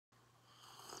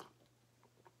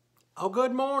Oh,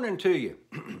 good morning to you.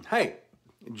 Hey,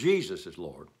 Jesus is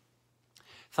Lord.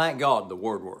 Thank God the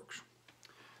Word works.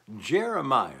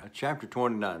 Jeremiah chapter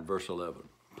 29, verse 11.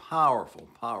 Powerful,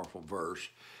 powerful verse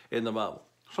in the Bible.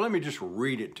 So let me just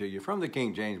read it to you from the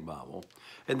King James Bible,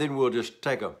 and then we'll just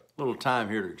take a little time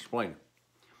here to explain it.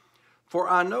 For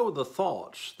I know the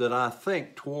thoughts that I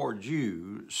think towards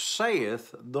you,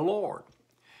 saith the Lord.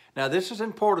 Now, this is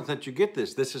important that you get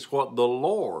this. This is what the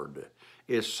Lord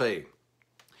is saying.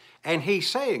 And he's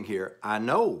saying here, I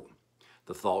know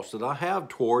the thoughts that I have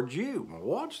towards you. Well,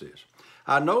 watch this.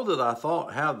 I know that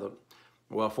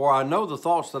for I know the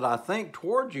thoughts that I think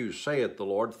towards you, saith the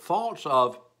Lord, thoughts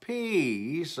of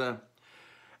peace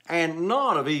and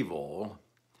not of evil,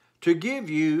 to give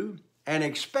you an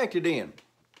expected end.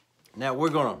 Now, we're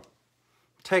going to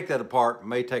take that apart. It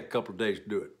may take a couple of days to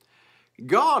do it.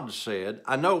 God said,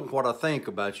 I know what I think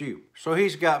about you. So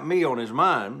he's got me on his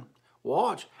mind.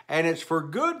 Watch. And it's for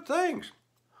good things.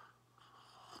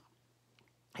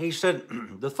 He said,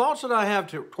 the thoughts that I have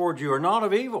towards you are not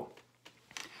of evil.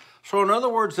 So in other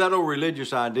words, that old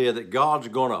religious idea that God's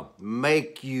going to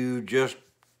make you just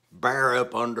bear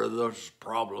up under those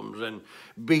problems and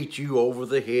beat you over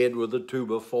the head with a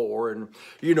 2x4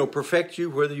 and, perfect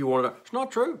you whether you want to. It's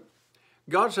not true.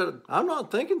 God said, I'm not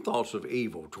thinking thoughts of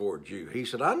evil towards you. He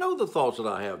said, I know the thoughts that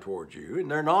I have towards you, and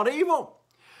they're not evil.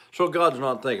 So God's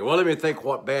not thinking, well, let me think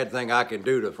what bad thing I can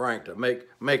do to Frank to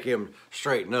make him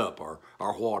straighten up or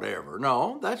whatever.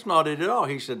 No, that's not it at all.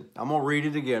 He said, I'm going to read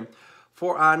it again.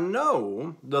 For I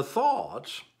know the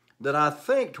thoughts that I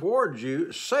think towards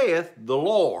you, saith the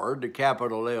Lord, the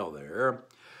capital L there,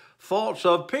 thoughts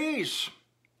of peace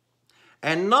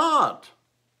and not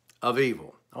of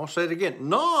evil. I'll say it again,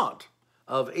 not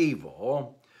of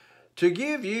evil, to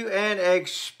give you an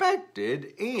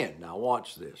expected end. Now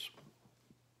watch this.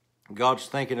 God's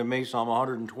thinking of me, Psalm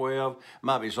 112,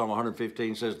 might be Psalm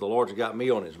 115, says the Lord's got me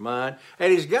on his mind,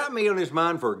 and he's got me on his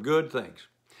mind for good things.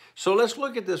 So let's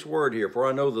look at this word here, for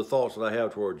I know the thoughts that I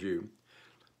have towards you.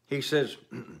 He says,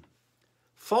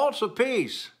 thoughts of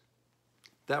peace.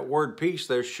 That word peace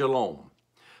there's shalom.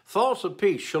 Thoughts of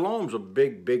peace. Shalom's a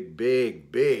big, big,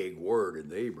 big, big word in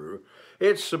the Hebrew.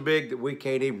 It's so big that we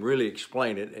can't even really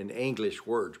explain it in English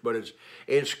words, but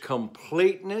it's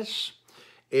completeness.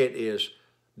 It is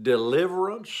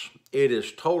deliverance. It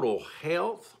is total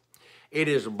health. It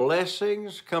is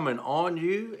blessings coming on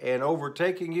you and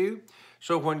overtaking you.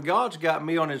 So when God's got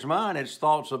me on his mind, it's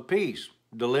thoughts of peace,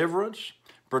 deliverance,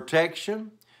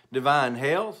 protection, divine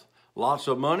health, lots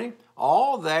of money.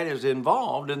 All that is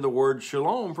involved in the word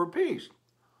shalom for peace.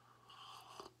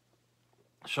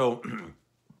 So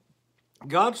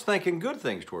God's thinking good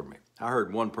things toward me. I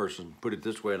heard one person put it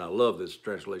this way, and I love this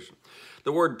translation.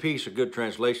 The word peace, a good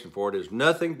translation for it, is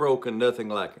nothing broken, nothing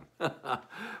lacking.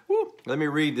 Let me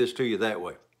read this to you that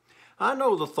way. I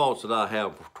know the thoughts that I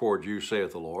have toward you,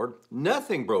 saith the Lord,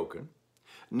 nothing broken,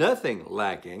 nothing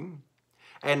lacking,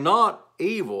 and not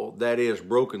evil, that is,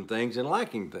 broken things and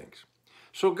lacking things.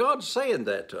 So God's saying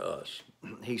that to us.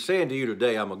 He's saying to you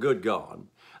today, I'm a good God.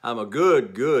 I'm a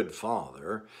good, good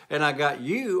Father, and I got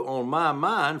you on my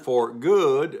mind for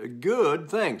good, good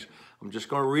things. I'm just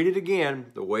going to read it again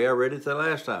the way I read it the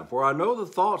last time. For I know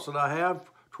the thoughts that I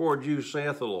have toward you,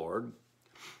 saith the Lord,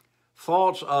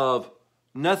 thoughts of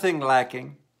nothing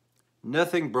lacking,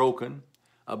 nothing broken,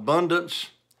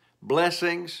 abundance,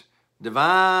 blessings,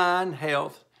 divine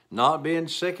health, not being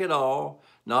sick at all,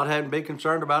 not having to be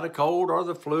concerned about a cold or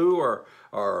the flu or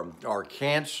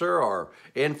cancer or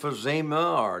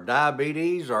emphysema or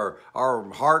diabetes or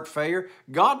heart failure.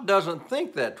 God doesn't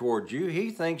think that towards you. He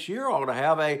thinks you ought to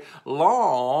have a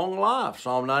long life.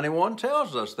 Psalm 91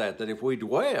 tells us that if we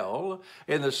dwell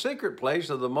in the secret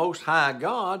place of the Most High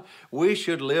God, we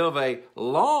should live a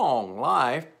long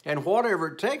life and whatever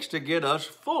it takes to get us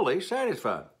fully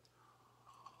satisfied.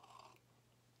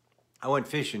 I went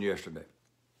fishing yesterday.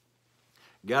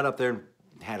 Got up there and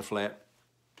had a flat.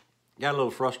 Got a little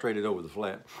frustrated over the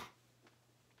flat.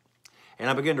 And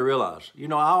I began to realize, I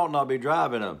ought not be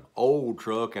driving an old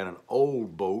truck and an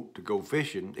old boat to go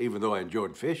fishing, even though I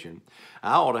enjoyed fishing.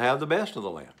 I ought to have the best of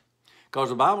the land. Because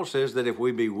the Bible says that if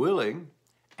we be willing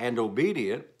and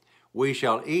obedient, we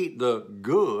shall eat the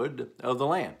good of the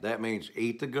land. That means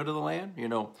eat the good of the land.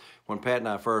 When Pat and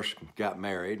I first got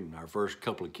married and our first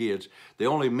couple of kids, the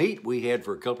only meat we had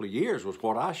for a couple of years was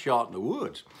what I shot in the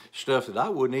woods. Stuff that I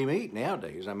wouldn't even eat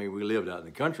nowadays. I mean, we lived out in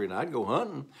the country and I'd go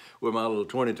hunting with my little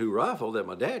 .22 rifle that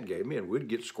my dad gave me, and we'd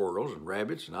get squirrels and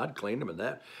rabbits and I'd clean them, and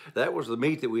that was the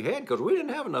meat that we had because we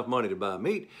didn't have enough money to buy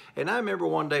meat. And I remember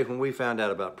one day when we found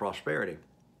out about prosperity,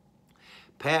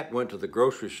 Pat went to the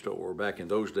grocery store. Back in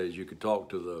those days, you could talk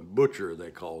to the butcher,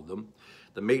 they called them,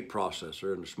 the meat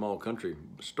processor in the small country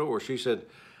store. She said,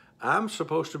 I'm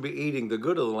supposed to be eating the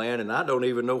good of the land, and I don't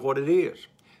even know what it is.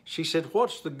 She said,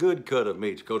 what's the good cut of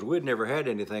meats? Because we'd never had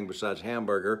anything besides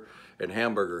hamburger and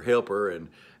hamburger helper and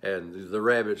the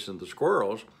rabbits and the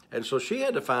squirrels. And so she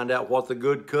had to find out what the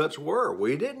good cuts were.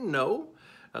 We didn't know.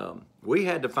 We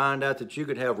had to find out that you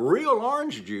could have real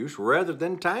orange juice rather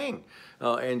than tang,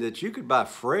 and that you could buy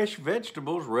fresh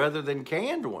vegetables rather than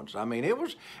canned ones. I mean, it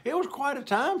was quite a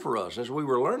time for us as we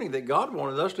were learning that God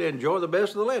wanted us to enjoy the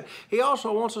best of the land. He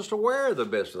also wants us to wear the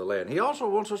best of the land. He also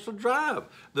wants us to drive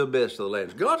the best of the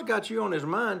land. God's got you on his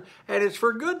mind, and it's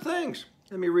for good things.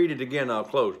 Let me read it again, I'll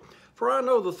close. For I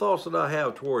know the thoughts that I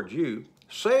have towards you,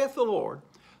 saith the Lord,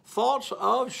 thoughts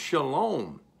of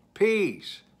shalom,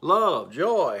 peace, love,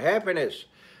 joy, happiness,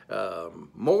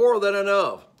 more than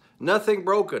enough, nothing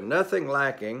broken, nothing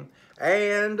lacking,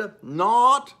 and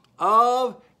not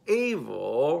of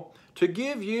evil, to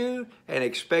give you an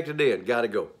expected end. Got to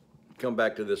go. Come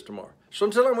back to this tomorrow. So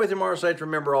until I'm with you tomorrow, saints,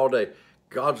 remember all day,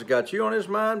 God's got you on his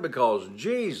mind because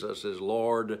Jesus is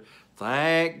Lord.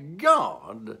 Thank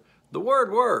God the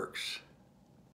word works.